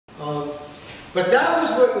But that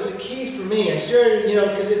was what was a key for me. I started, you know,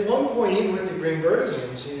 because at one point, even with the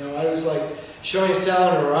Greenbergians, you know, I was like showing Sal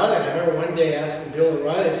and O'Reilly. I remember one day asking Bill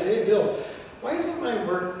O'Reilly, I said, hey, Bill, why isn't my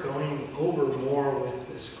work going over more with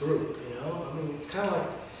this group, you know? I mean, it's kind of like,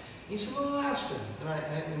 he said, well, ask them.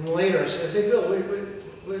 And later I said, Bill,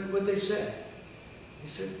 what they say? He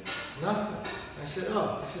said, nothing. I said,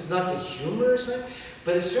 oh, this is not the humor or something?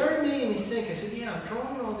 But it started making me think. I said, yeah, I'm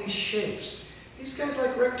drawing all these shapes. These guys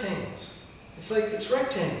like rectangles. It's like, it's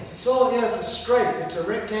rectangles. It's all, you know, it's a stripe. It's a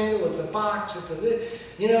rectangle. It's a box. It's a,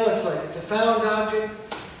 you know, it's like, it's a found object.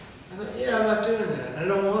 I thought, yeah, I'm not doing that. I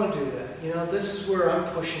don't want to do that. You know, this is where I'm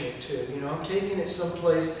pushing it to. You know, I'm taking it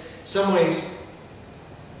someplace, some ways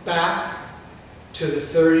back to the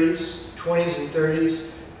 30s, 20s and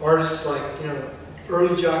 30s. Artists like, you know,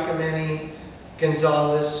 early Giacometti,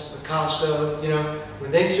 Gonzalez, Picasso, you know,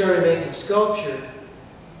 when they started making sculpture,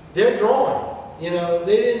 they're drawing. You know,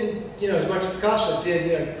 they didn't, you know, as much as Picasso did,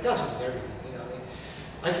 you know, Picasso did everything, you know. I mean,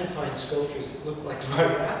 I can find sculptures that look like my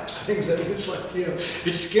rap things. I mean, it's like, you know,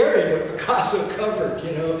 it's scary what Picasso covered,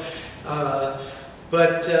 you know.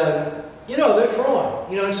 You know, they're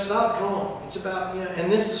drawing. You know, it's about drawing. It's about, you know,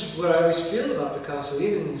 and this is what I always feel about Picasso,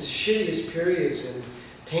 even in his shittiest periods and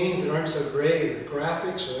paintings that aren't so great, or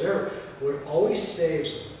graphics or whatever, what always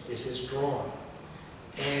saves him is his drawing.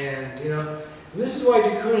 And, you know, and this is why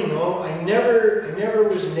de Kooning, though, I never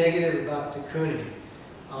was negative about de Kooning,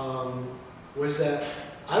 was that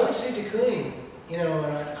I would say de Kooning, you know,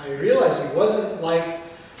 and I realized he wasn't like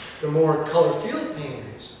the more color field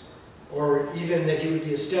painters, or even that he would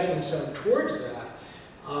be a stepping stone towards that.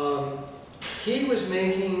 He was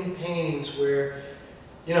making paintings where,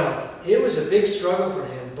 you know, it was a big struggle for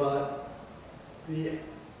him, but the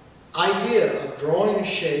idea of drawing a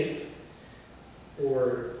shape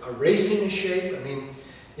or erasing a shape, I mean,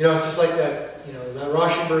 you know, it's just like that, you know, that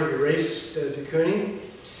Rauschenberg erased de Kooning.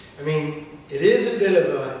 I mean, it is a bit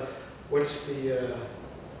of a, what's the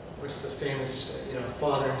famous, you know,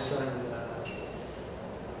 father and son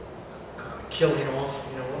killing off,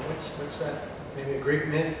 you know, what's that? Maybe a Greek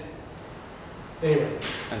myth? Anyway,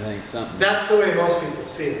 I think something. That's the way most people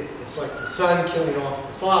see it. It's like the son killing off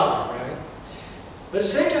the father, right? But at the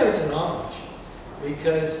same time, it's an homage,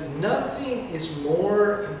 because nothing is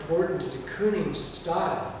more important to de Kooning's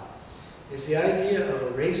style is the idea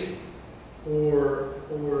of erasing or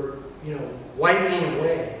you know, wiping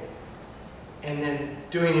away and then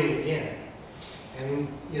doing it again. And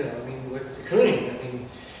you know, I mean, with de Kooning, I mean,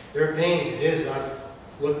 there are paintings of his that I've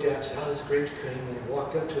looked at and said, oh, this is great de Kooning. And I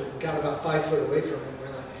walked up to it and got about 5 foot away from it, and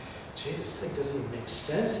we're like, geez, this thing doesn't even make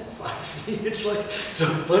sense at 5 feet. It's like, it's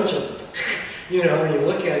a bunch of, you know, and you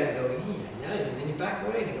look at it and go, yeah, and then you back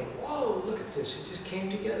away and you go, whoa, look at this, it just came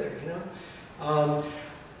together, you know.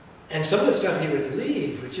 And some of the stuff he would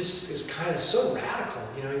leave, which is kind of so radical,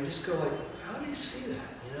 you know, you just go like, how do you see that,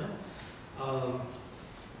 you know?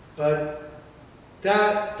 But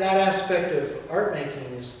that aspect of art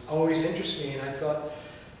making has always interested me, and I thought,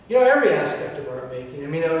 you know, every aspect of art making. I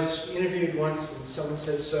mean, I was interviewed once and someone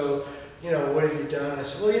said, so, you know, what have you done? I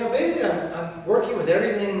said, well, you know, basically I'm working with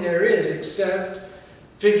everything there is except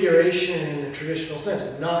figuration in the traditional sense.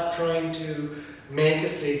 I'm not trying to make a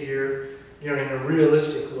figure, you know, in a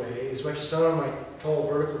realistic way, as much as some of my tall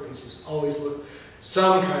vertical pieces always look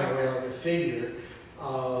some kind of way like a figure.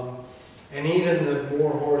 And even the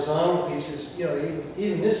more horizontal pieces, you know,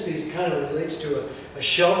 even this piece kind of relates to a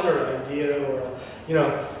shelter idea, or a, you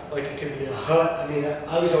know, like it could be a hut. I mean,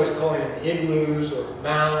 I was always calling them igloos or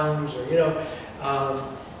mounds, or, you know,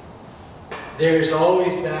 there's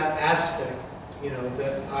always that aspect, you know,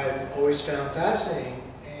 that I've always found fascinating.